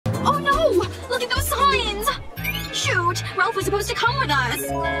Ralph was supposed to come with us.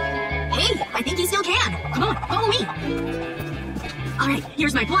 Hey, I think he still can. Come on, follow me. Alright,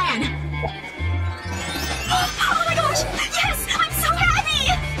 here's my plan. Oh my gosh! Yes! I'm so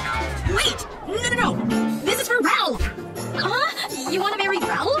happy! Wait! No. This is for Ralph! Huh? You wanna marry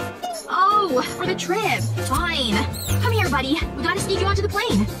Ralph? Oh, for the trip. Fine. Come here, buddy. We gotta sneak you onto the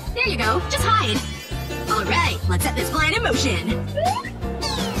plane. There you go. Just hide. Alright, let's set this plan in motion.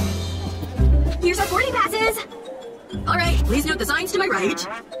 Here's our boarding passes. Alright, please note the signs to my right.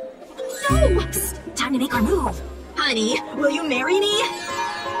 No! Psst, time to make our move. Honey, will you marry me?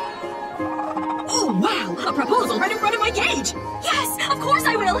 Oh, wow! A proposal right in front of my cage! Yes! Of course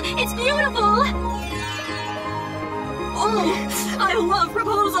I will! It's beautiful! Oh, I love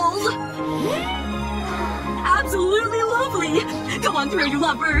proposals! Absolutely lovely! Go on through, you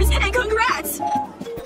lovebirds, and congrats!